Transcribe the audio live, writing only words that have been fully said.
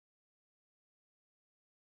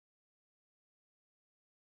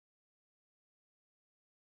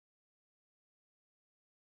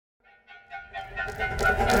What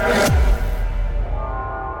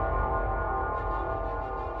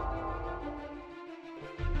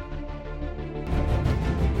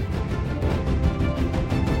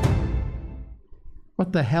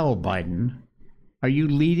the hell, Biden? Are you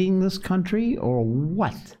leading this country or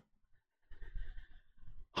what?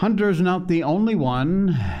 Hunter's not the only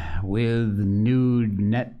one with nude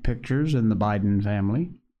net pictures in the Biden family.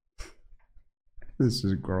 This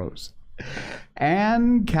is gross.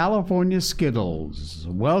 And California Skittles.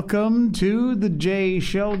 Welcome to the Jay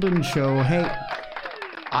Sheldon Show. Hey,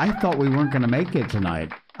 I thought we weren't going to make it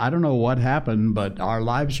tonight. I don't know what happened, but our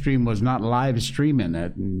live stream was not live streaming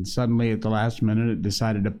it. And suddenly at the last minute, it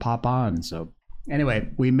decided to pop on. So anyway,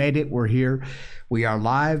 we made it. We're here. We are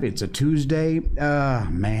live. It's a Tuesday.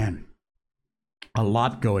 Man, a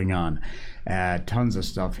lot going on. Tons of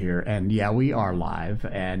stuff here. And yeah, we are live.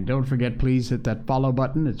 And don't forget, please hit that follow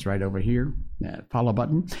button. It's right over here. Follow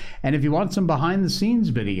button. And if you want some behind the scenes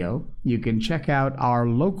video, you can check out our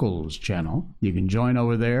Locals channel. You can join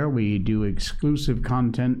over there. We do exclusive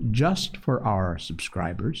content just for our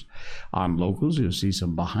subscribers on Locals. You'll see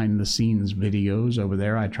some behind the scenes videos over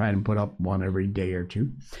there. I try and put up one every day or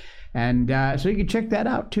two. And so you can check that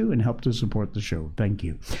out too and help to support the show. Thank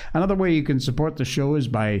you. Another way you can support the show is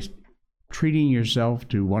by treating yourself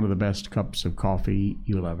to one of the best cups of coffee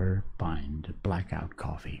you'll ever find. Blackout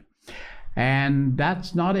Coffee. And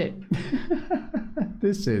that's not it.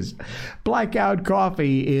 This is Blackout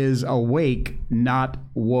Coffee is awake, not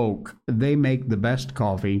woke. They make the best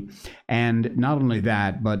coffee. And not only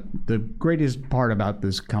that, but the greatest part about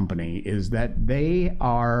this company is that they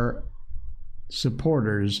are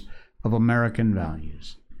supporters of American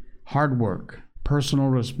values. Hard work, personal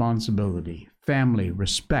responsibility, family,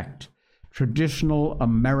 respect, traditional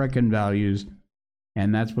American values.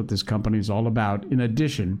 And that's what this company is all about, in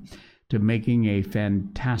addition to making a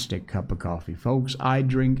fantastic cup of coffee. Folks, I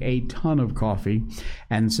drink a ton of coffee,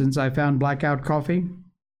 and since I found Blackout Coffee,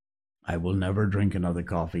 I will never drink another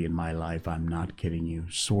coffee in my life. I'm not kidding you,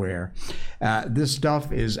 swear. This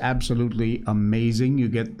stuff is absolutely amazing. You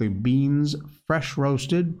get the beans fresh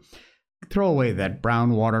roasted. Throw away that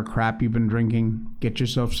brown water crap you've been drinking. Get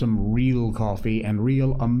yourself some real coffee and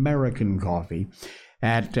real American coffee.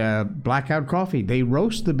 At Blackout Coffee, they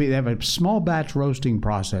roast the beans. They have a small batch roasting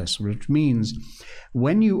process, which means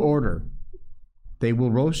when you order, they will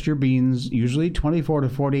roast your beans usually 24 to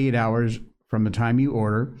 48 hours from the time you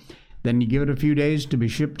order. Then you give it a few days to be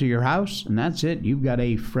shipped to your house, and that's it. You've got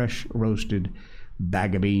a fresh roasted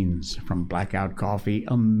bag of beans from Blackout Coffee.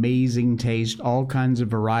 Amazing taste, all kinds of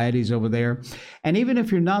varieties over there. And even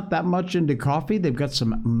if you're not that much into coffee, they've got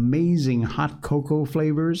some amazing hot cocoa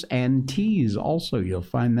flavors and teas also. You'll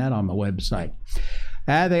find that on the website.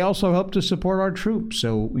 They also help to support our troops,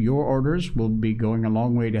 so your orders will be going a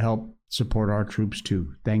long way to help support our troops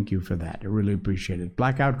too. Thank you for that. I really appreciate it.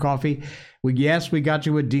 Blackout Coffee. Yes, we got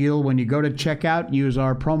you a deal. When you go to checkout, use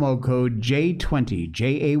our promo code J20,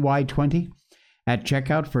 Jay20, at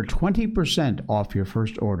checkout for 20% off your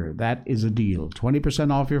first order. That is a deal.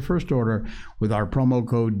 20% off your first order with our promo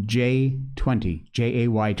code J20,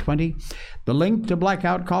 Jay20. The link to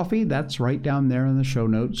Blackout Coffee, that's right down there in the show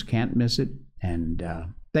notes. Can't miss it. And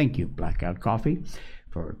thank you, Blackout Coffee,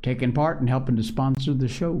 for taking part and helping to sponsor the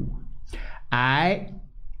show.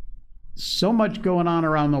 So much going on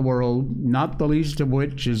around the world, not the least of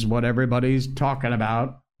which is what everybody's talking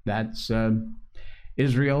about. That's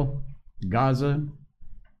Israel, Gaza,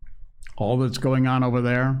 all that's going on over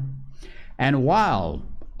there. And while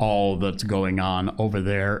all that's going on over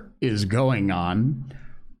there is going on,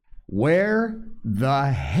 where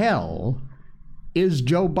the hell is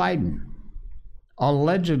Joe Biden?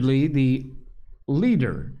 Allegedly the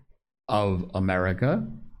leader of America,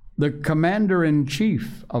 the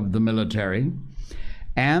commander-in-chief of the military,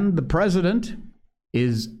 and the president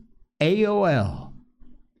is AOL.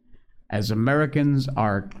 As Americans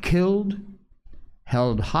are killed,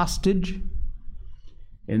 held hostage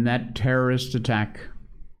in that terrorist attack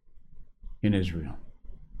in Israel.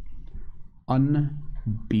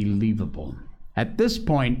 Unbelievable. At this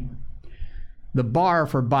point, the bar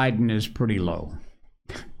for Biden is pretty low.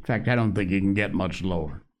 In fact, I don't think you can get much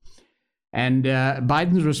lower. And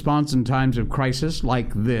Biden's response in times of crisis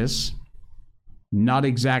like this, not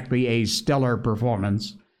exactly a stellar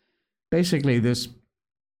performance. Basically, this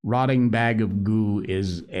rotting bag of goo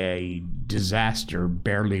is a disaster,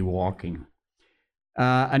 barely walking.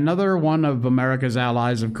 Another one of America's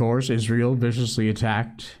allies, of course, Israel, viciously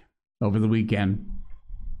attacked over the weekend.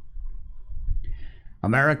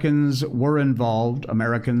 Americans were involved.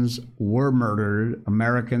 Americans were murdered.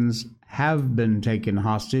 Americans have been taken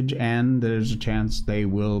hostage, and there's a chance they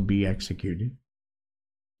will be executed.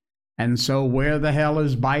 And so where the hell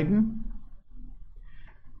is Biden?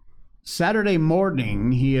 Saturday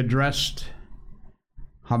morning, he addressed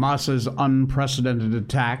Hamas's unprecedented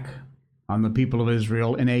attack on the people of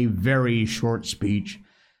Israel in a very short speech.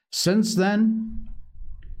 Since then,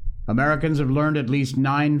 Americans have learned at least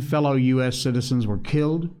 9 fellow U.S. citizens were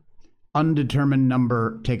killed, undetermined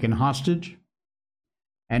number taken hostage.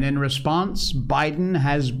 And in response, Biden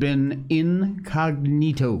has been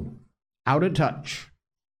incognito, out of touch,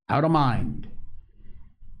 out of mind.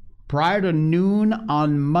 Prior to noon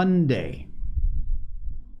on Monday,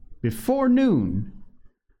 before noon,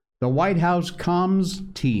 the White House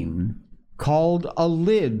comms team called a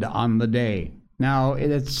lid on the day. Now,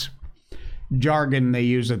 it's jargon they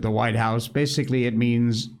use at the White House. Basically, it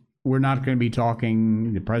means we're not going to be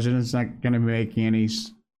talking, the president's not going to be making any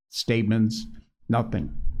statements,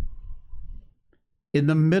 nothing. In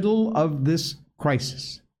the middle of this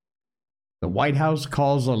crisis, the White House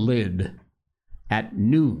calls a lid at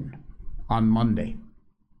noon on Monday.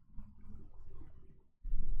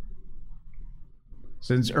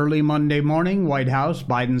 Since early Monday morning, White House,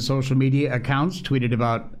 Biden's social media accounts tweeted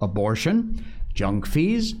about abortion, junk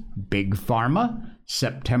fees, big pharma,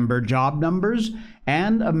 September job numbers,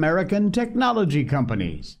 and American technology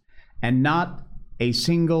companies, and not a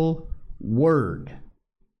single word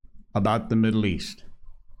about the Middle East.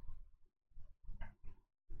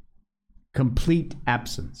 Complete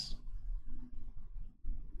absence.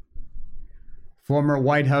 Former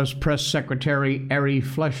White House Press Secretary Ari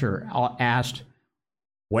Fleischer asked,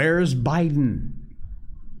 "Where's Biden?"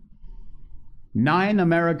 9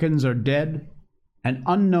 Americans are dead, an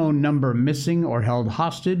unknown number missing or held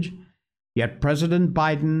hostage, yet President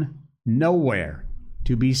Biden nowhere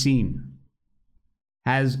to be seen.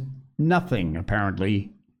 Has nothing,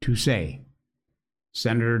 apparently, to say.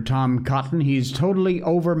 Senator Tom Cotton, he's totally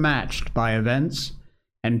overmatched by events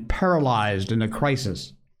and paralyzed in a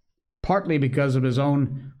crisis, partly because of his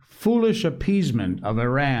own foolish appeasement of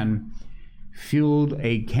Iran, fueled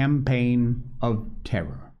a campaign of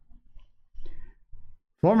terror.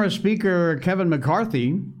 Former Speaker Kevin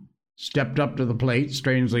McCarthy stepped up to the plate,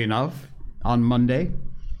 strangely enough, on Monday.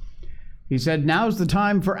 He said, "Now's the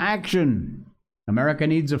time for action. America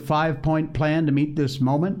needs a 5-point plan to meet this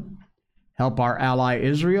moment, help our ally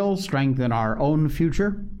Israel, strengthen our own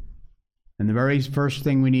future. And the very first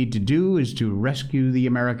thing we need to do is to rescue the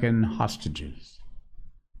American hostages."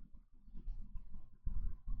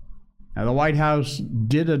 Now, the White House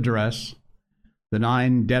did address the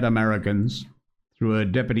 9 dead Americans through a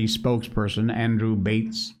deputy spokesperson, Andrew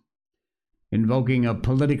Bates, invoking a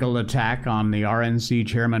political attack on the RNC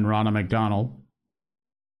chairman, Ronna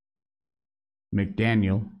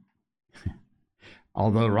McDaniel,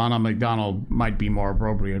 although Ronna McDonald might be more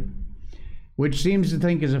appropriate, which seems to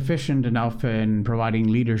think is efficient enough in providing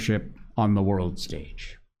leadership on the world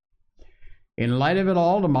stage. In light of it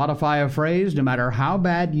all, to modify a phrase, no matter how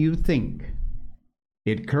bad you think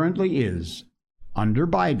it currently is under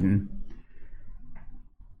Biden,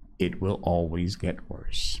 it will always get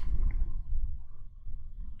worse.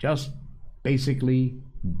 Just basically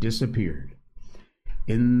disappeared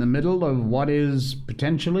in the middle of what is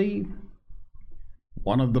potentially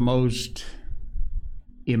one of the most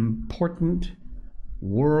important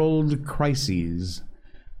world crises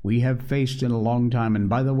we have faced in a long time. And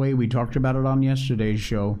by the way, we talked about it on yesterday's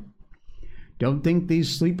show. Don't think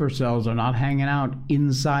these sleeper cells are not hanging out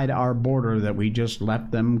inside our border, that we just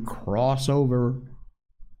let them cross over.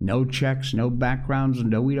 No checks, no backgrounds,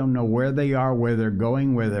 no, we don't know where they are, where they're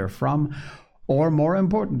going, where they're from, or more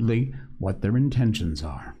importantly, what their intentions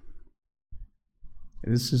are.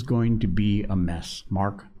 This is going to be a mess.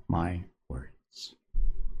 Mark my words.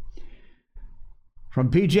 From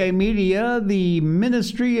PJ Media, the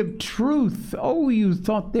Ministry of Truth. Oh, you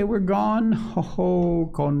thought they were gone? Oh,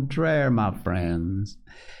 contraire, my friends.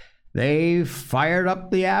 They fired up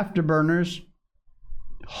the afterburners.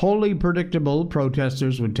 Wholly predictable,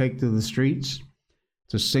 protesters would take to the streets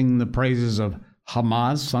to sing the praises of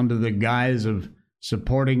Hamas under the guise of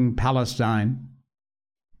supporting Palestine.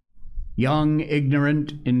 Young,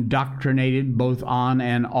 ignorant, indoctrinated both on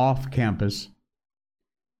and off campus,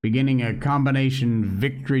 beginning a combination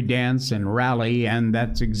victory dance and rally, and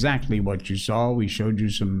that's exactly what you saw. We showed you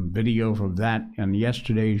some video of that on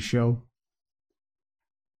yesterday's show.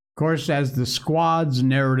 Of course, as the squad's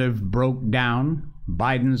narrative broke down,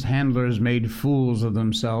 Biden's handlers made fools of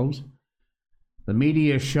themselves. The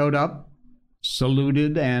media showed up,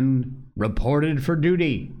 saluted, and reported for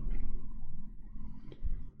duty.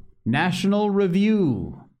 National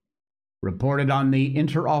Review reported on the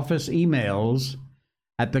inter-office emails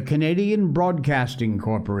at the Canadian Broadcasting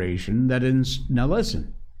Corporation that now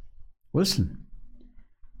listen, Listen.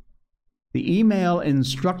 The email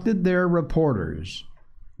instructed their reporters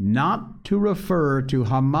not to refer to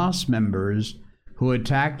Hamas members who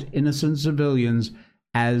attacked innocent civilians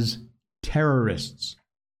as terrorists.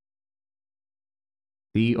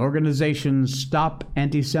 The organization Stop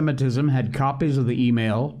Anti-Semitism had copies of the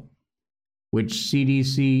email, which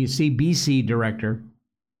CBC Director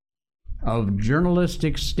of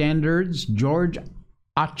Journalistic Standards George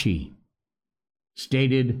Achi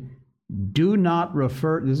stated, "Do not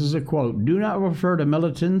refer," this is a quote, "do not refer to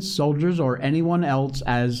militants, soldiers, or anyone else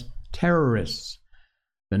as terrorists.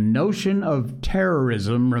 The notion of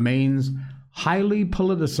terrorism remains highly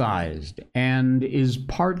politicized and is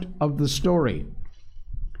part of the story.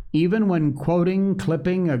 Even when quoting,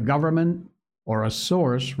 clipping a government or a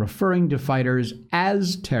source referring to fighters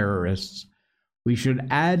as terrorists, we should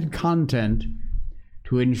add content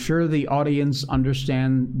to ensure the audience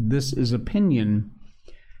understand this is opinion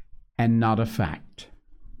and not a fact."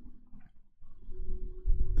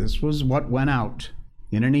 This was what went out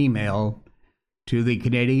in an email to the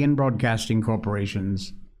Canadian Broadcasting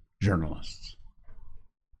Corporation's journalists.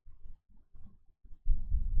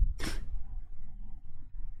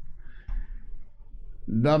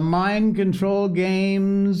 The mind control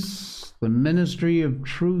games, the ministry of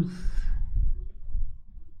truth,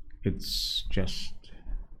 it's just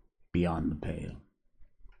beyond the pale.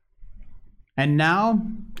 And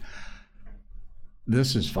now,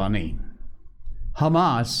 this is funny.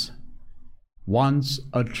 Hamas wants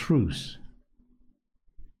a truce.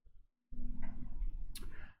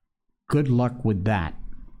 Good luck with that.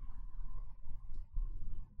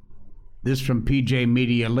 This from PJ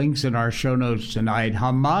Media, links in our show notes tonight.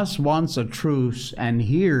 Hamas wants a truce, and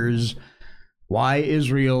here's why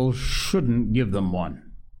Israel shouldn't give them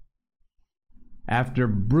one. After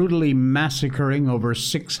brutally massacring over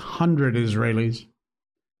 600 Israelis,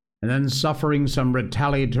 and then suffering some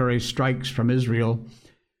retaliatory strikes from Israel,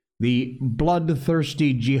 the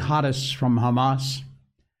bloodthirsty jihadists from Hamas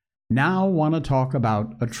now want to talk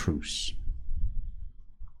about a truce.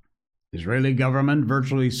 Israeli government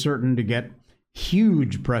virtually certain to get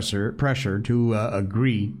huge pressure to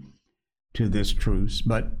agree to this truce,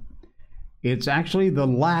 but it's actually the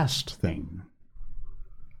last thing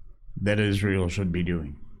that Israel should be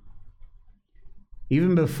doing.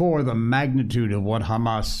 Even before the magnitude of what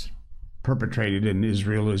Hamas perpetrated in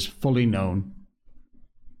Israel is fully known,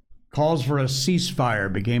 calls for a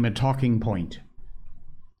ceasefire became a talking point.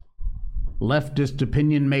 Leftist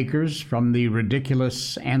opinion makers, from the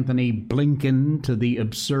ridiculous Anthony Blinken to the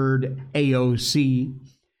absurd AOC,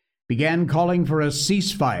 began calling for a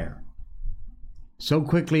ceasefire. So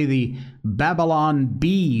quickly the Babylon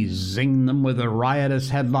Bees zinged them with a riotous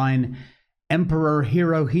headline, "Emperor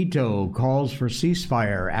Hirohito calls for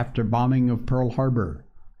ceasefire after bombing of Pearl Harbor."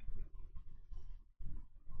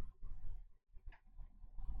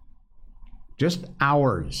 Just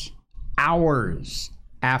hours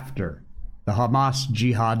after the Hamas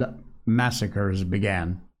jihad massacres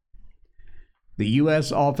began, the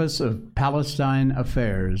U.S. Office of Palestine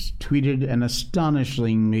Affairs tweeted an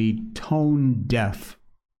astonishingly tone-deaf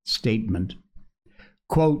statement.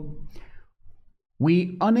 Quote,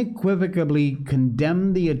 "We unequivocally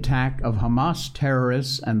condemn the attack of Hamas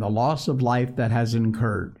terrorists and the loss of life that has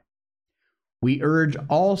incurred. We urge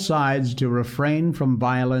all sides to refrain from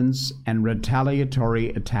violence and retaliatory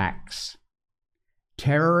attacks.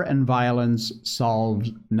 Terror and violence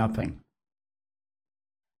solves nothing."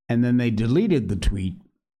 And then they deleted the tweet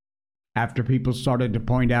after people started to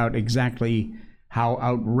point out exactly how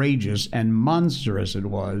outrageous and monstrous it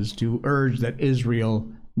was to urge that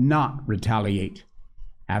Israel not retaliate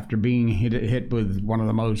after being hit with one of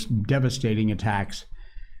the most devastating attacks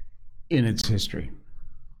in its history.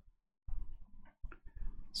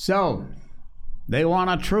 So, they want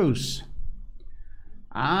a truce.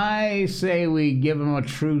 I say we give them a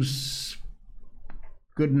truce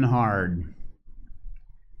good and hard.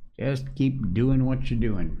 Just keep doing what you're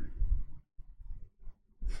doing.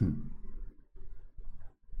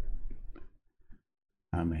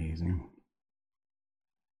 Amazing.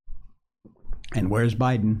 And where's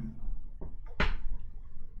Biden?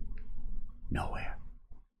 Nowhere.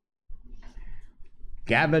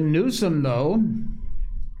 Gavin Newsom, though.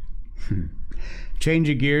 Change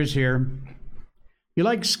of gears here. You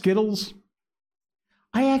like Skittles?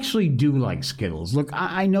 I actually do like Skittles. Look,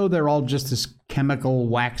 I know they're all just this chemical,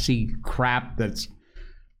 waxy crap that's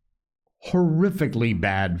horrifically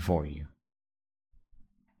bad for you.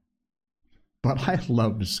 But I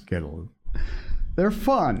love Skittles. They're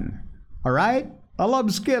fun, all right? I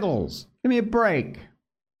love Skittles. Give me a break.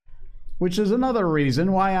 Which is another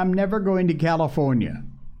reason why I'm never going to California.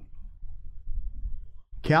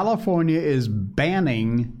 California is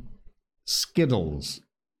banning Skittles.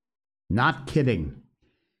 Not kidding.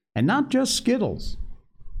 And not just Skittles.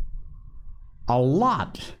 A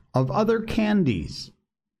lot of other candies.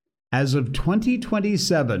 As of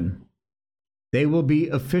 2027, they will be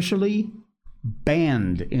officially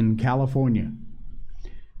banned in California.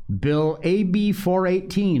 Bill AB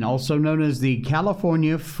 418, also known as the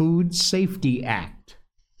California Food Safety Act,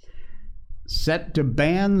 set to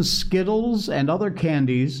ban Skittles and other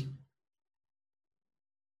candies.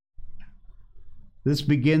 This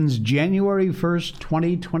begins January 1st,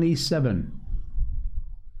 2027.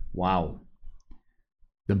 Wow.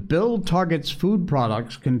 The bill targets food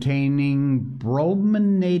products containing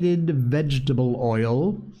brominated vegetable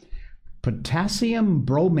oil, potassium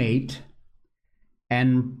bromate,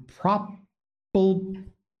 and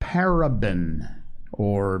propylparaben,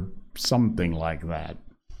 or something like that.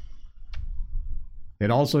 It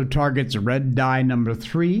also targets red dye number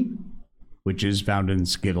 3, which is found in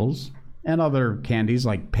Skittles, and other candies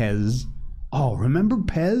like Pez. Oh, remember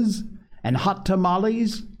Pez? And hot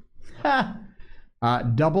tamales? Ha!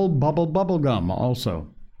 Double bubble bubble gum also.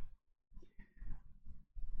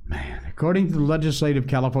 Man, according to the Legislative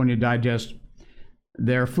California Digest,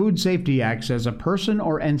 their Food Safety Act says a person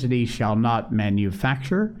or entity shall not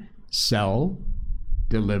manufacture, sell,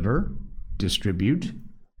 deliver, distribute,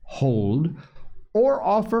 hold, or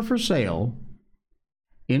offer for sale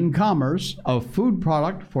in commerce a food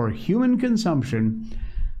product for human consumption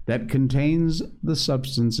that contains the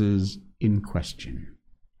substances in question.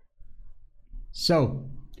 So,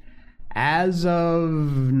 as of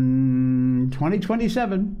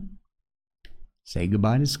 2027, say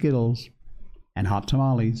goodbye to Skittles and hot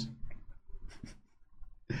tamales.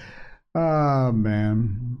 Oh,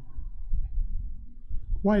 man.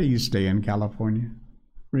 Why do you stay in California?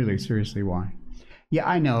 Really, seriously, why? Yeah,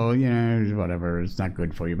 I know, whatever, it's not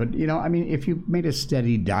good for you. But, I mean, if you made a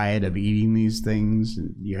steady diet of eating these things,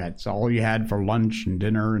 it's all you had for lunch and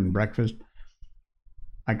dinner and breakfast,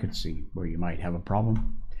 I could see where you might have a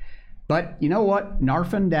problem. But you know what?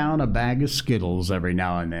 Narfing down a bag of Skittles every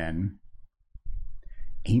now and then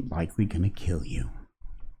ain't likely gonna kill you.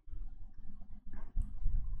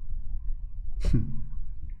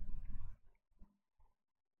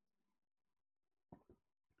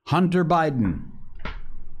 Hunter Biden.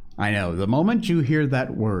 I know, the moment you hear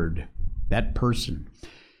that word, that person,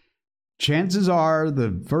 chances are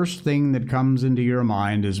the first thing that comes into your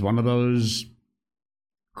mind is one of those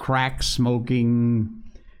crack smoking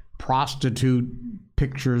prostitute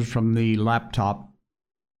pictures from the laptop.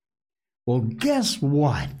 Well, guess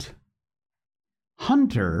what?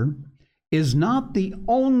 Hunter is not the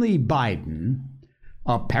only Biden,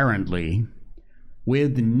 apparently,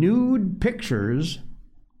 with nude pictures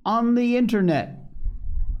on the internet.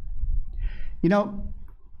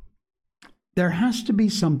 There has to be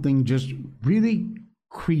something just really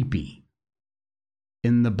creepy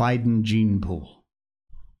in the Biden gene pool.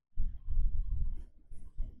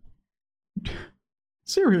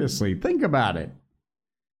 Seriously, think about it.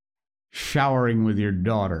 Showering with your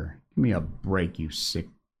daughter. Give me a break, you sick.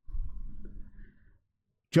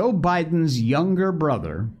 Joe Biden's younger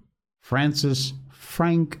brother, Francis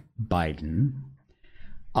Frank Biden,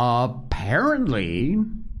 apparently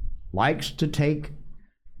likes to take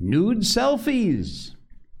nude selfies.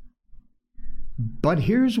 But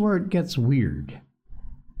here's where it gets weird.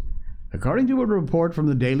 According to a report from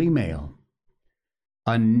the Daily Mail,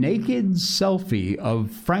 a naked selfie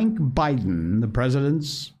of Frank Biden, the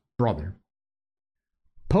president's brother,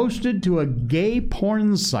 posted to a gay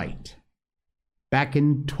porn site back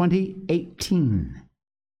in 2018.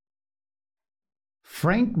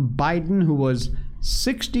 Frank Biden, who was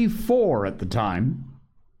 64 at the time,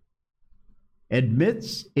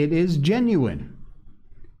 admits it is genuine,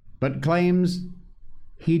 but claims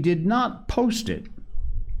he did not post it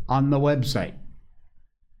on the website.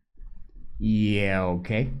 Yeah,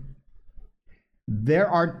 okay. There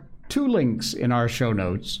are 2 links in our show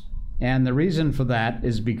notes, and the reason for that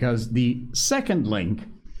is because the second link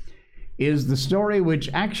is the story which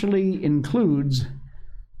actually includes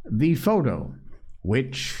the photo,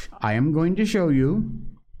 which I am going to show you.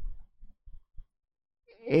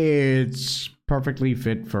 It's perfectly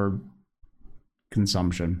fit for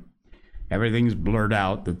consumption. Everything's blurred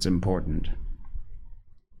out that's important.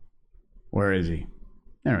 Where is he?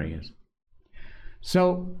 There he is.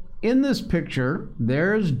 So, in this picture,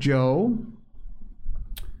 there's Joe,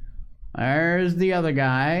 there's the other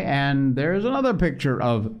guy, and there's another picture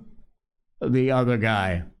of the other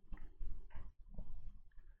guy.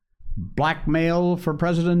 Blackmail for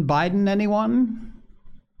President Biden, anyone?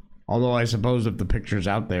 Although I suppose if the picture's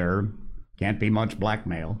out there, Can't be much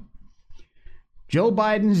blackmail. Joe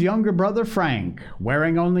Biden's younger brother, Frank,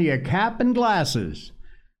 wearing only a cap and glasses,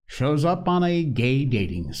 shows up on a gay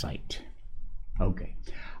dating site. Okay.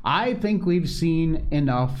 I think we've seen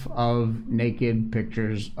enough of naked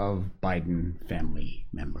pictures of Biden family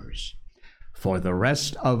members for the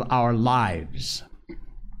rest of our lives.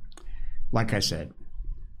 Like I said,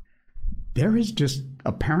 there is just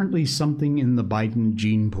apparently something in the Biden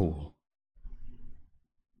gene pool.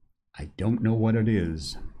 I don't know what it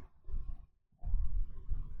is,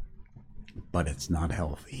 but it's not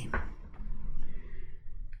healthy.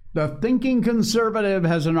 The Thinking Conservative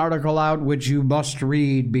has an article out which you must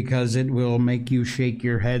read because it will make you shake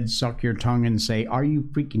your head, suck your tongue, and say, "Are you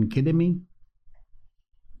freaking kidding me?"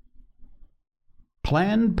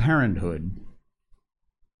 Planned Parenthood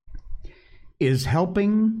is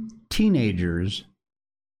helping teenagers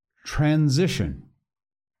transition.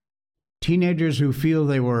 Teenagers who feel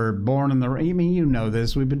they were born in the... I mean, you know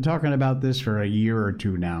this. We've been talking about this for a year or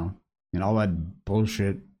two now. And all that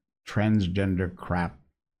bullshit, transgender crap.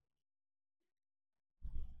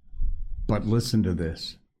 But listen to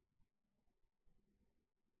this.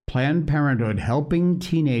 Planned Parenthood helping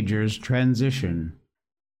teenagers transition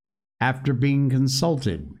after being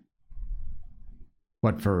consulted.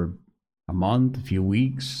 What, for a month, a few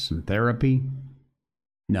weeks, some therapy?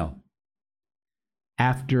 No.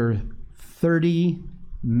 After 30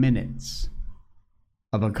 minutes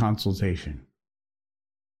of a consultation.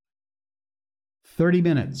 30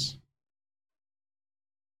 minutes.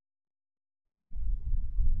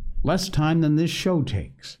 Less time than this show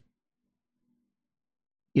takes.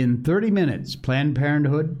 In 30 minutes, Planned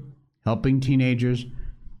Parenthood helping teenagers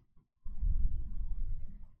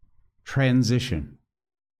transition.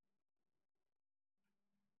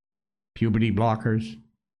 Puberty blockers,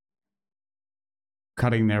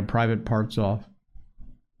 cutting their private parts off.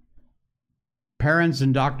 Parents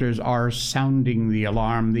and doctors are sounding the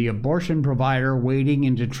alarm. The abortion provider wading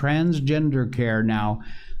into transgender care now.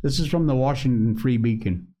 This is from the Washington Free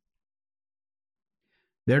Beacon.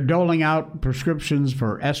 They're doling out prescriptions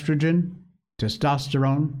for estrogen,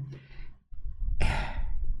 testosterone,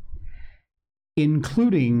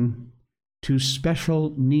 including to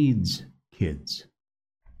special needs kids.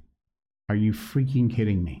 Are you freaking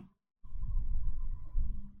kidding me?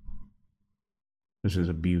 This is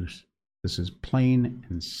abuse. This is plain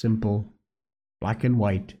and simple, black and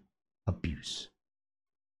white abuse.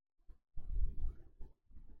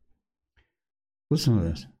 Listen to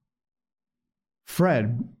this.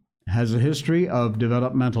 Fred has a history of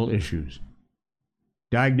developmental issues.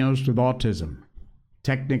 Diagnosed with autism,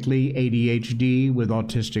 technically ADHD with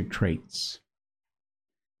autistic traits.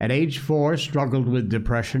 At age 4, struggled with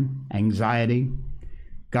depression, anxiety.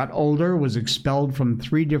 Got older, was expelled from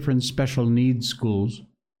 3 different special needs schools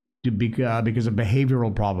because of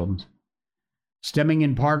behavioral problems, stemming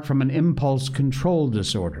in part from an impulse control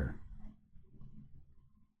disorder.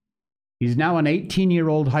 He's now an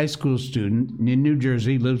 18-year-old high school student in New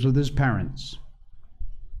Jersey, lives with his parents.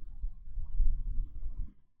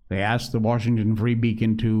 They asked the Washington Free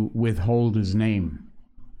Beacon to withhold his name.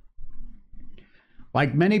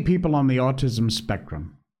 Like many people on the autism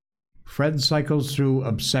spectrum, Fred cycles through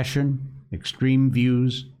obsession, extreme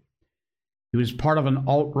views. He was part of an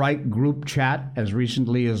alt-right group chat as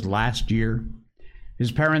recently as last year.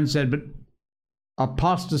 His parents said, but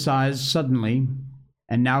apostatized suddenly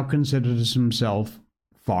and now considers himself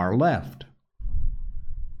far left.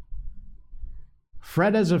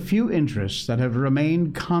 Fred has a few interests that have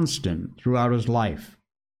remained constant throughout his life,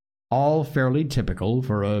 all fairly typical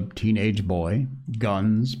for a teenage boy: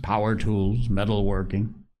 guns, power tools,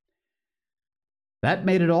 metalworking. That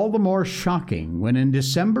made it all the more shocking when in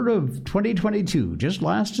December of 2022, just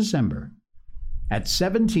last December, at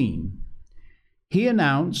 17, he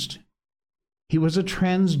announced he was a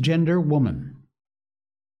transgender woman.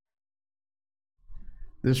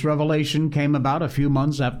 This revelation came about a few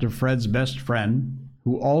months after Fred's best friend,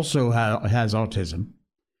 who also has autism,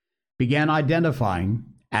 began identifying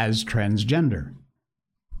as transgender.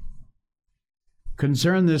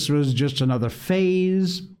 Concerned this was just another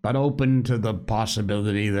phase, but open to the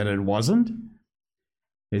possibility that it wasn't,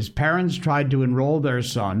 his parents tried to enroll their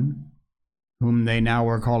son, whom they now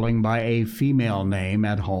were calling by a female name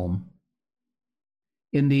at home,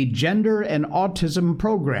 in the Gender and Autism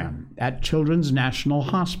Program at Children's National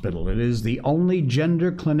Hospital. It is the only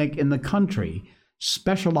gender clinic in the country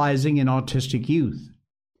specializing in autistic youth.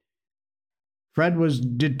 Fred was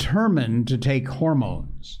determined to take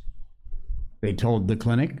hormones, they told the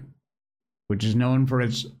clinic, which is known for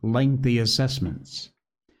its lengthy assessments.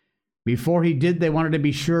 Before he did, they wanted to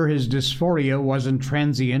be sure his dysphoria wasn't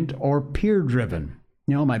transient or peer-driven.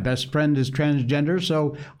 You know, my best friend is transgender,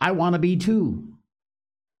 so I want to be too.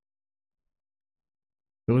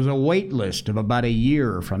 There was a wait list of about a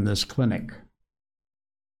year from this clinic.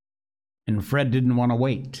 And Fred didn't want to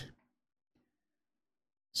wait.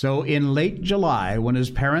 So in late July, when his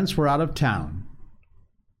parents were out of town,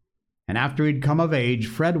 and after he'd come of age,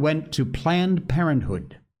 Fred went to Planned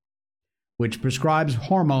Parenthood, which prescribes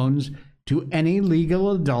hormones to any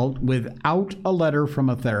legal adult without a letter from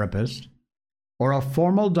a therapist or a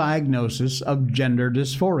formal diagnosis of gender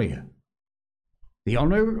dysphoria. The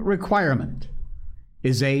only requirement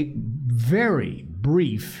is a very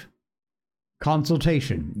brief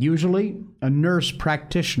consultation. Usually, a nurse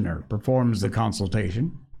practitioner performs the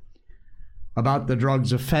consultation about the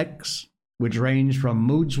drug's effects, which range from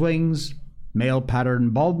mood swings, male pattern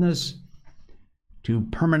baldness, to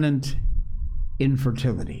permanent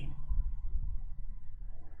infertility.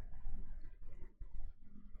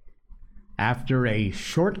 After a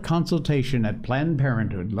short consultation at Planned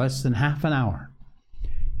Parenthood, less than half an hour,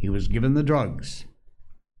 he was given the drugs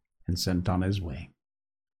and sent on his way.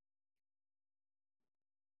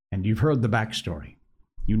 And you've heard the backstory.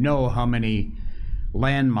 You know how many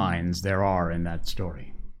landmines there are in that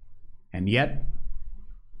story. And yet,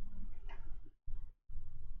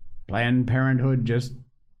 Planned Parenthood just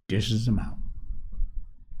dishes them out.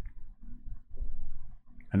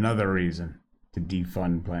 Another reason to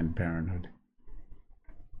defund Planned Parenthood.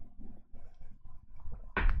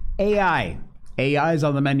 AI. AI is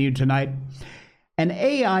on the menu tonight. An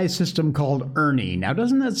AI system called Ernie. Now,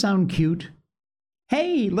 doesn't that sound cute?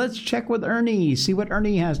 Hey, let's check with Ernie, see what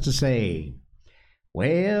Ernie has to say.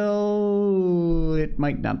 Well, it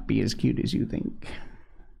might not be as cute as you think.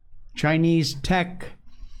 Chinese tech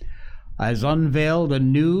has unveiled a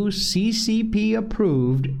new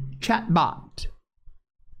CCP-approved chatbot.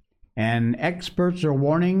 And experts are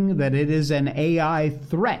warning that it is an AI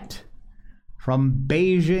threat from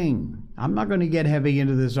Beijing. I'm not going to get heavy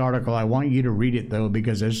into this article. I want you to read it, though,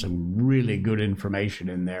 because there's some really good information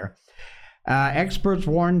in there. Experts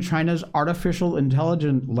warn China's artificial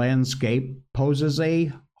intelligence landscape poses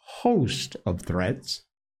a host of threats.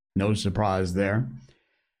 No surprise there.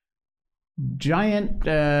 Giant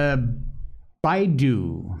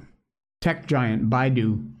Baidu, tech giant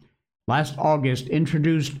Baidu, last August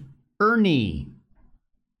introduced Ernie,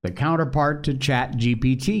 the counterpart to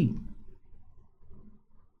ChatGPT.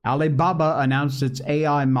 Alibaba announced its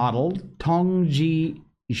AI model, Tongji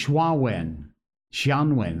Xianwen,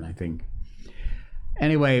 I think.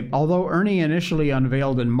 Anyway, although Ernie initially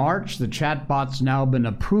unveiled in March, the chatbot's now been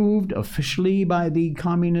approved officially by the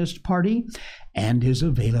Communist Party and is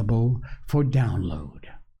available for download.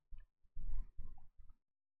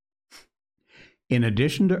 In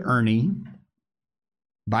addition to Ernie,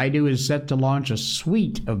 Baidu is set to launch a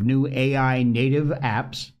suite of new AI native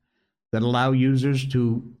apps that allow users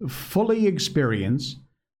to fully experience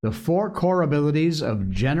the 4 core abilities of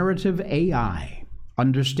generative AI: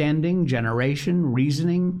 understanding, generation,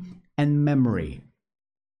 reasoning, and memory.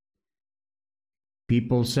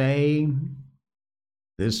 People say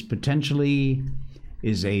this potentially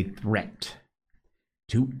is a threat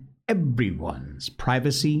to everyone's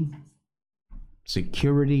privacy,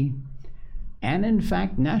 security, and in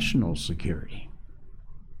fact, national security.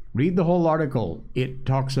 Read the whole article. It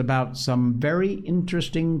talks about some very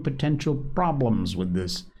interesting potential problems with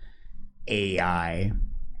this AI.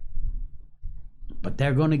 But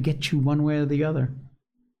they're going to get you one way or the other.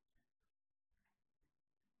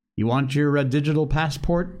 You want your digital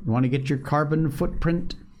passport? You want to get your carbon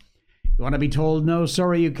footprint? You want to be told, no,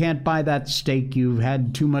 sorry, you can't buy that steak. You've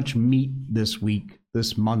had too much meat this week,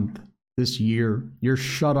 this month, this year. You're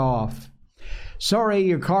shut off. Sorry,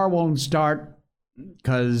 your car won't start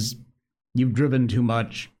because you've driven too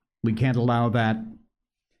much. We can't allow that.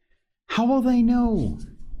 How will they know?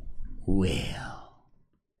 Well,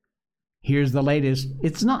 here's the latest.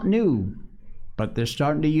 It's not new, but they're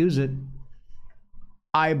starting to use it.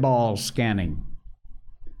 Eyeball scanning.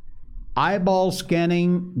 Eyeball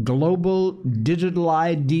scanning global digital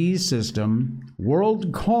ID system,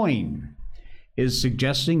 WorldCoin, is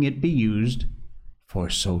suggesting it be used for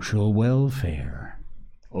social welfare.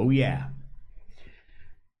 Oh, yeah.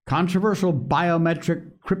 Controversial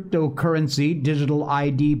biometric cryptocurrency digital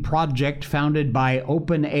ID project founded by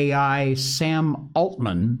OpenAI Sam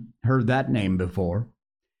Altman, heard that name before.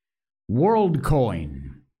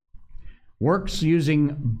 WorldCoin works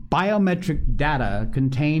using biometric data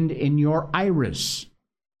contained in your iris.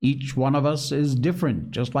 Each one of us is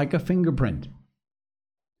different, just like a fingerprint.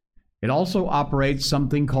 It also operates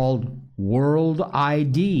something called World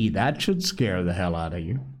ID. That should scare the hell out of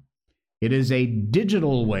you. It is a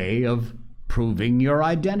digital way of proving your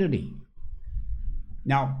identity.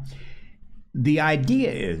 Now, the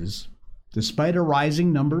idea is, despite a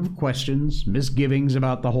rising number of questions, misgivings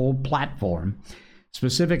about the whole platform,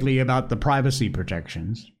 specifically about the privacy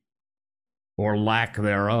protections, or lack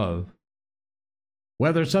thereof,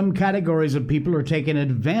 whether some categories of people are taken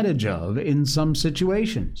advantage of in some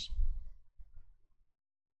situations.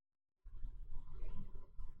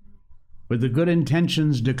 With the good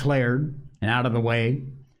intentions declared and out of the way,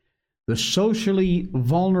 the socially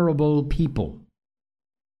vulnerable people,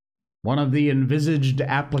 one of the envisaged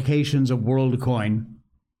applications of WorldCoin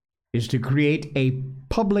is to create a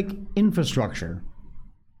public infrastructure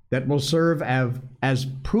that will serve as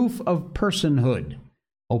proof of personhood.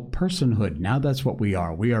 Oh, personhood. Now that's what we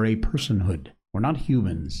are. We are a personhood. We're not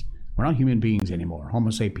humans. We're not human beings anymore. Homo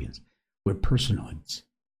sapiens. We're personhoods.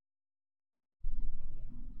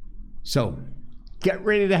 So, get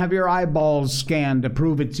ready to have your eyeballs scanned to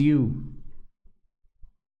prove it's you.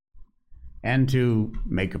 And to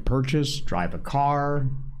make a purchase, drive a car,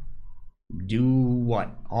 do what?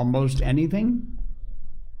 Almost anything?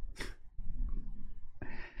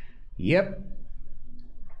 Yep.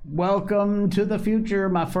 Welcome to the future,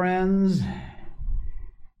 my friends.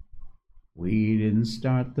 We didn't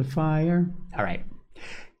start the fire. All right.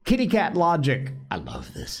 Kitty cat logic. I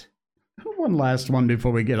love this. One last one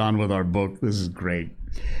before we get on with our book. This is great.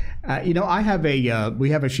 We have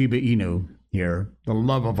a Shiba Inu here, the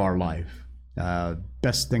love of our life.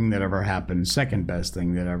 Best thing that ever happened. Second best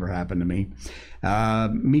thing that ever happened to me.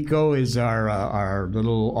 Miko is our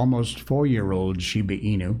little almost 4-year-old Shiba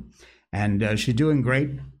Inu, and she's doing great,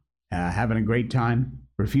 having a great time,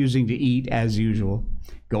 refusing to eat as usual,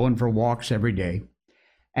 going for walks every day,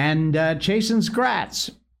 and chasing scrats,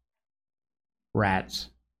 rats,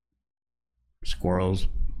 squirrels.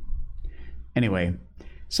 Anyway,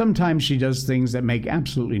 sometimes she does things that make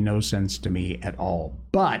absolutely no sense to me at all.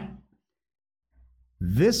 But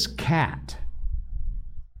this cat,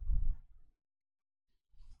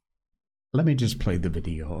 let me just play the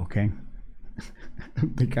video, okay? I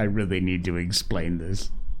don't think I really need to explain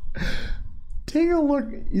this. Take a look.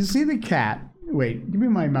 You see the cat? Wait, give me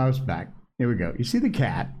my mouse back. Here we go. You see the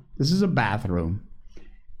cat? This is a bathroom.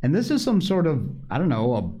 And this is some sort of, I don't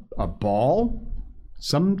know, a ball?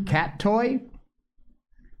 Some cat toy?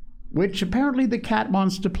 Which apparently the cat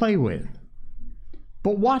wants to play with.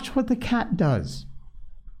 But watch what the cat does.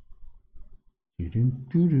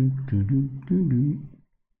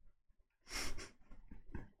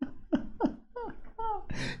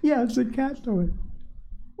 Yeah, it's a cat toy.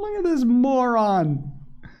 Look at this moron.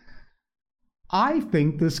 I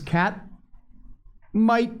think this cat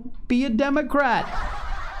might be a Democrat.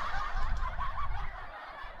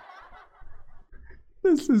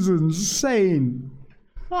 This is insane.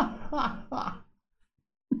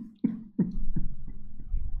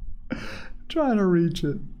 Trying to reach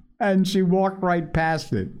it. And she walked right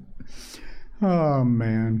past it. Oh,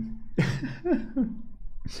 man.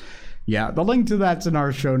 Yeah, the link to that's in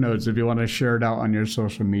our show notes if you want to share it out on your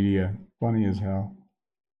social media. Funny as hell.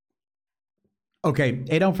 Okay,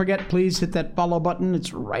 hey, don't forget, please hit that follow button.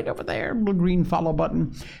 It's right over there, blue green follow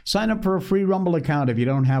button. Sign up for a free Rumble account if you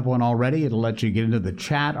don't have one already. It'll let you get into the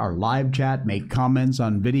chat, our live chat, make comments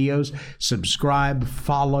on videos, subscribe,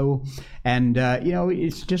 follow. And,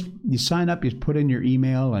 it's just, you sign up, you put in your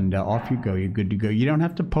email, and off you go. You're good to go. You don't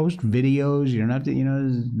have to post videos. You don't have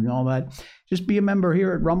to, all that. Just be a member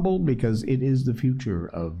here at Rumble because it is the future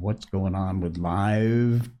of what's going on with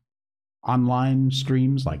live online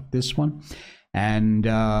streams like this one. And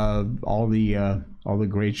all the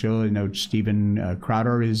great show. Steven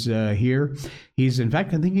Crowder is here. He's, in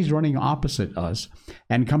fact, I think he's running opposite us.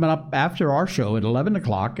 And coming up after our show at 11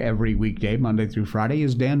 o'clock every weekday, Monday through Friday,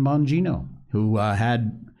 is Dan Bongino, who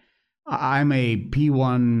I'm a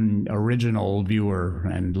P1 original viewer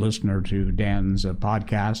and listener to Dan's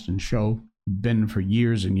podcast and show. Been for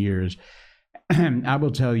years and years. I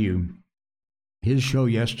will tell you, his show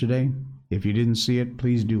yesterday, if you didn't see it,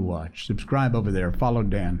 please do watch. Subscribe over there. Follow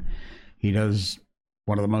Dan. He does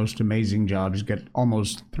one of the most amazing jobs. He's got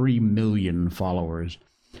almost 3 million followers.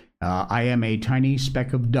 I am a tiny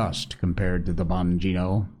speck of dust compared to the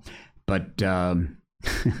Bongino, but I'm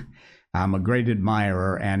a great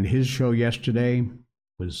admirer. And his show yesterday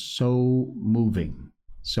was so moving,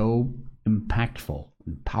 so impactful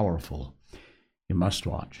and powerful. You must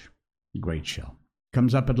watch. Great show.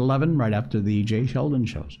 Comes up at 11 right after the Jay Sheldon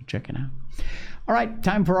show, so check it out. All right,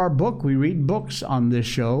 time for our book. We read books on this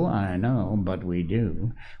show. I know, but we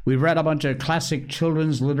do. We've read a bunch of classic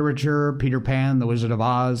children's literature: Peter Pan, The Wizard of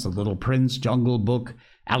Oz, The Little Prince, Jungle Book,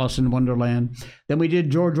 Alice in Wonderland. Then we did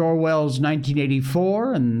George Orwell's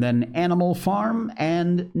 1984, and then Animal Farm,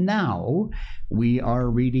 and now we are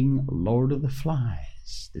reading Lord of the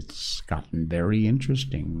Flies. It's gotten very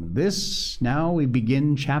interesting. Now we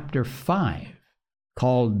begin chapter 5,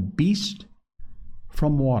 called Beast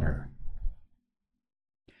from Water.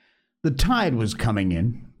 The tide was coming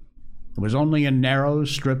in. There was only a narrow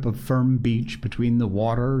strip of firm beach between the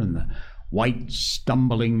water and the white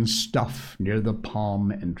stumbling stuff near the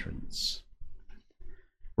palm entrance.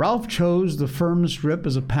 Ralph chose the firm strip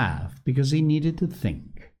as a path because he needed to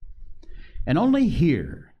think, and only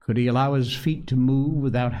here could he allow his feet to move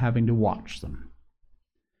without having to watch them.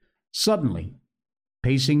 Suddenly,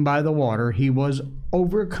 pacing by the water, he was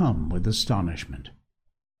overcome with astonishment.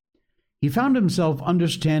 He found himself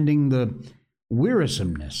understanding the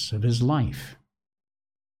wearisomeness of his life,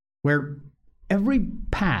 where every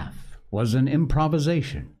path was an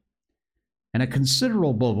improvisation, and a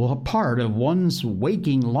considerable part of one's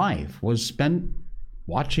waking life was spent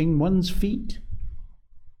watching one's feet.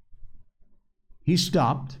 He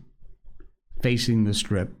stopped, facing the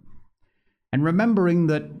strip, and remembering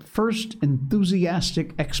that first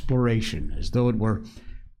enthusiastic exploration, as though it were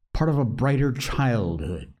part of a brighter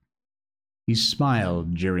childhood. He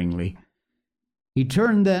smiled jeeringly. He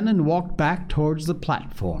turned then and walked back towards the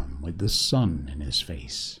platform with the sun in his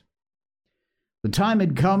face. The time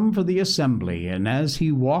had come for the assembly, and as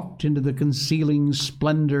he walked into the concealing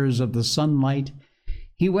splendors of the sunlight,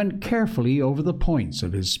 he went carefully over the points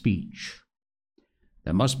of his speech.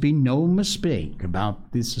 There must be no mistake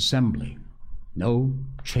about this assembly, no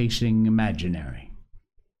chasing imaginary.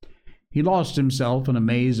 He lost himself in a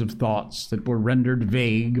maze of thoughts that were rendered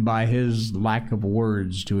vague by his lack of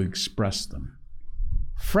words to express them.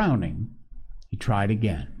 Frowning, he tried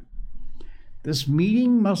again. This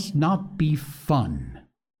meeting must not be fun,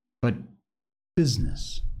 but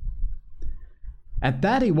business. At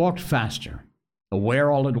that he walked faster,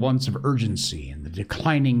 aware all at once of urgency and the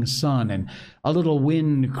declining sun and a little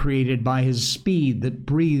wind created by his speed that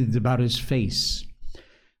breathed about his face.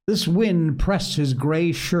 This wind pressed his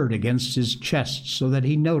gray shirt against his chest so that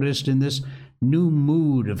he noticed in this new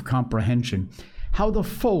mood of comprehension how the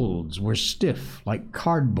folds were stiff like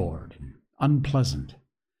cardboard and unpleasant.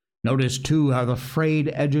 Noticed, too, how the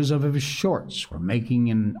frayed edges of his shorts were making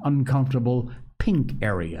an uncomfortable pink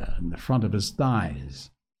area in the front of his thighs.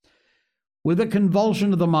 With a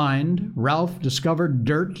convulsion of the mind, Ralph discovered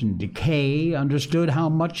dirt and decay, understood how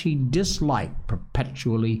much he disliked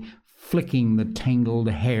perpetually flicking the tangled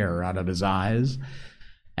hair out of his eyes,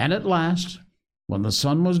 and at last, when the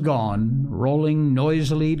sun was gone, rolling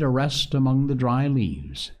noisily to rest among the dry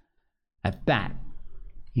leaves, at that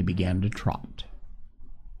he began to trot.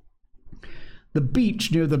 The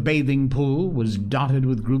beach near the bathing pool was dotted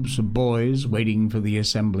with groups of boys waiting for the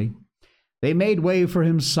assembly. They made way for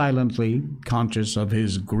him silently, conscious of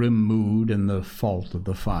his grim mood and the fault of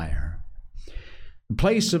the fire. The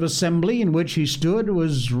place of assembly in which he stood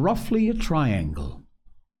was roughly a triangle,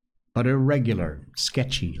 but irregular,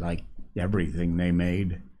 sketchy, like everything they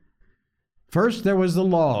made. First there was the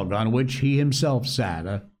log on which he himself sat,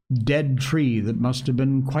 a dead tree that must have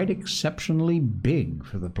been quite exceptionally big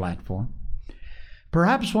for the platform.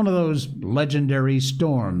 Perhaps one of those legendary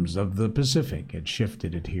storms of the Pacific had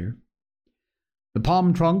shifted it here. The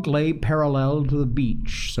palm trunk lay parallel to the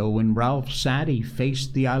beach, so when Ralph sat he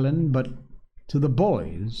faced the island, but to the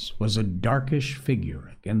boys was a darkish figure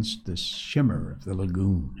against the shimmer of the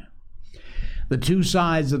lagoon. The two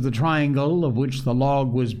sides of the triangle of which the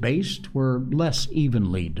log was based were less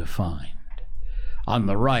evenly defined. On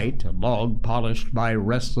the right, a log polished by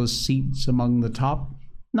restless seats among the top,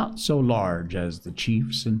 not so large as the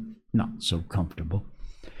chief's and not so comfortable.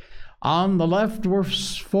 On the left were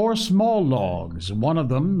 4 small logs, one of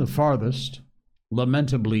them, the farthest,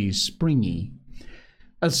 lamentably springy.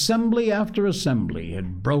 Assembly after assembly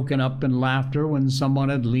had broken up in laughter when someone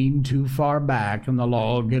had leaned too far back and the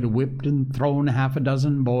log had whipped and thrown 6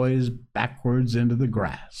 boys backwards into the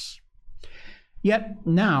grass. Yet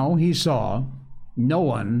now he saw no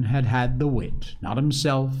one had had the wit, not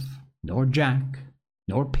himself, nor Jack,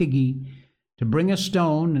 nor Piggy, to bring a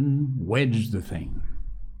stone and wedge the thing.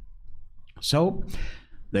 So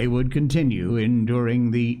they would continue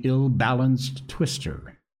enduring the ill-balanced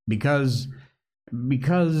twister, because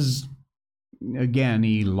again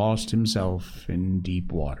he lost himself in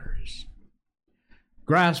deep waters.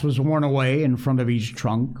 Grass was worn away in front of each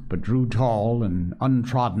trunk, but grew tall and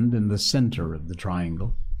untrodden in the center of the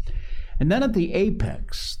triangle. And then at the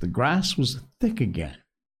apex, the grass was thick again,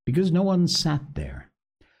 because no one sat there.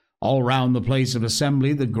 All round the place of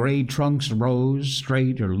assembly, the gray trunks rose,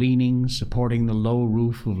 straight or leaning, supporting the low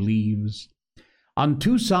roof of leaves. On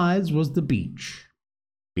two sides was the beach,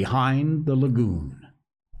 behind the lagoon,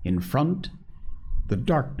 in front the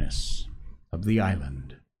darkness of the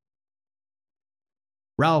island.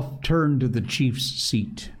 Ralph turned to the chief's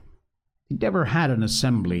seat. He'd never had an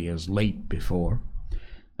assembly as late before.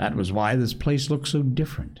 That was why this place looked so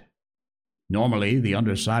different. Normally, the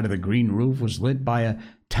underside of the green roof was lit by a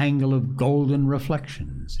tangle of golden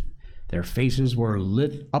reflections. Their faces were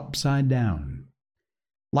lit upside down.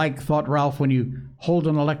 Like, thought Ralph, when you hold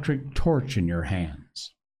an electric torch in your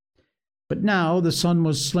hands. But now the sun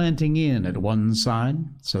was slanting in at one side,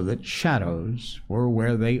 so that shadows were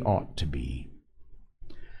where they ought to be.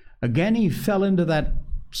 Again he fell into that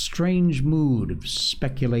strange mood of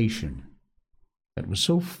speculation that was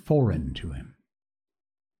so foreign to him.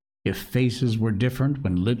 If faces were different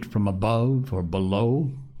when lit from above or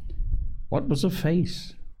below, what was a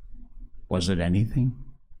face? Was it anything?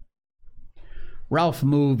 Ralph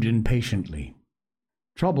moved impatiently.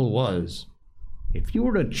 Trouble was, if you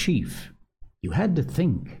were a chief, you had to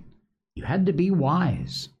think. You had to be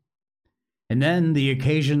wise. And then the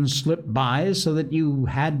occasion slipped by so that you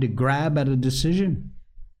had to grab at a decision.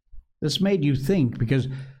 This made you think because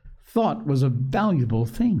thought was a valuable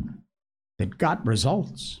thing that got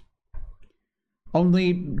results.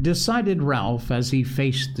 Only, decided Ralph as he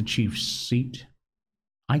faced the chief's seat,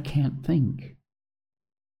 I can't think.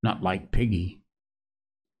 Not like Piggy.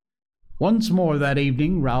 Once more that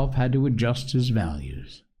evening, Ralph had to adjust his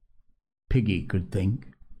values. Piggy could think.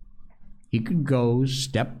 He could go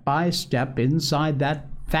step by step inside that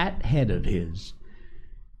fat head of his.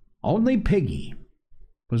 Only Piggy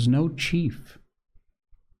was no chief.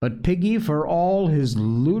 But Piggy, for all his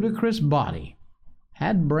ludicrous body,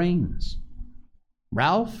 had brains.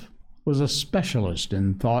 Ralph was a specialist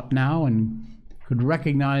in thought now and could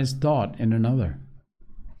recognize thought in another.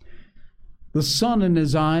 The sun in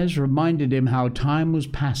his eyes reminded him how time was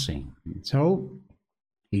passing, so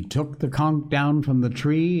he took the conch down from the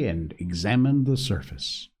tree and examined the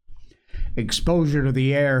surface. Exposure to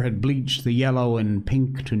the air had bleached the yellow and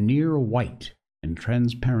pink to near white and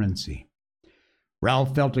transparency.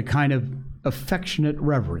 Ralph felt a kind of affectionate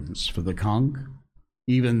reverence for the conch.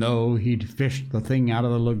 Even though he'd fished the thing out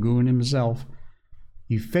of the lagoon himself,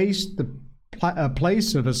 he faced the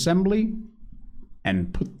place of assembly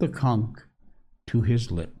and put the conch to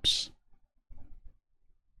his lips.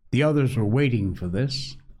 The others were waiting for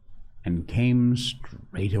this and came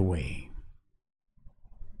straight away.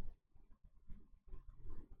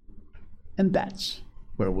 And that's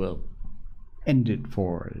where we'll end it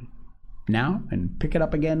for now and pick it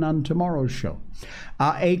up again on tomorrow's show.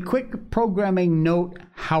 A quick programming note,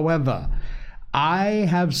 however, I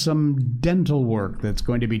have some dental work that's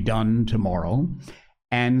going to be done tomorrow,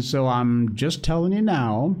 and so I'm just telling you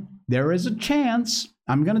now, there is a chance.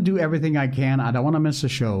 I'm going to do everything I can. I don't want to miss a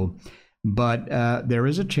show, but there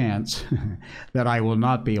is a chance that I will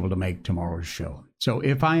not be able to make tomorrow's show. So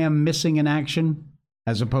if I am missing in action,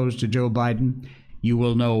 as opposed to Joe Biden, you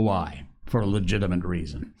will know why. For a legitimate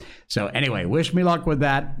reason. So anyway, wish me luck with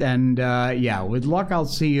that. And yeah, with luck, I'll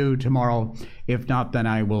see you tomorrow. If not, then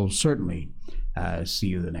I will certainly see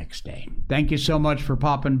you the next day. Thank you so much for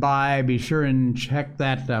popping by. Be sure and check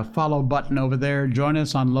that follow button over there. Join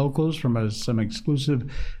us on Locals from some exclusive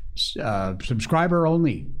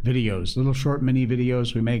subscriber-only videos, little short mini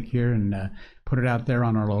videos we make here and put it out there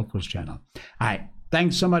on our Locals channel. All right.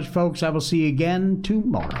 Thanks so much, folks. I will see you again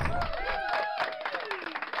tomorrow.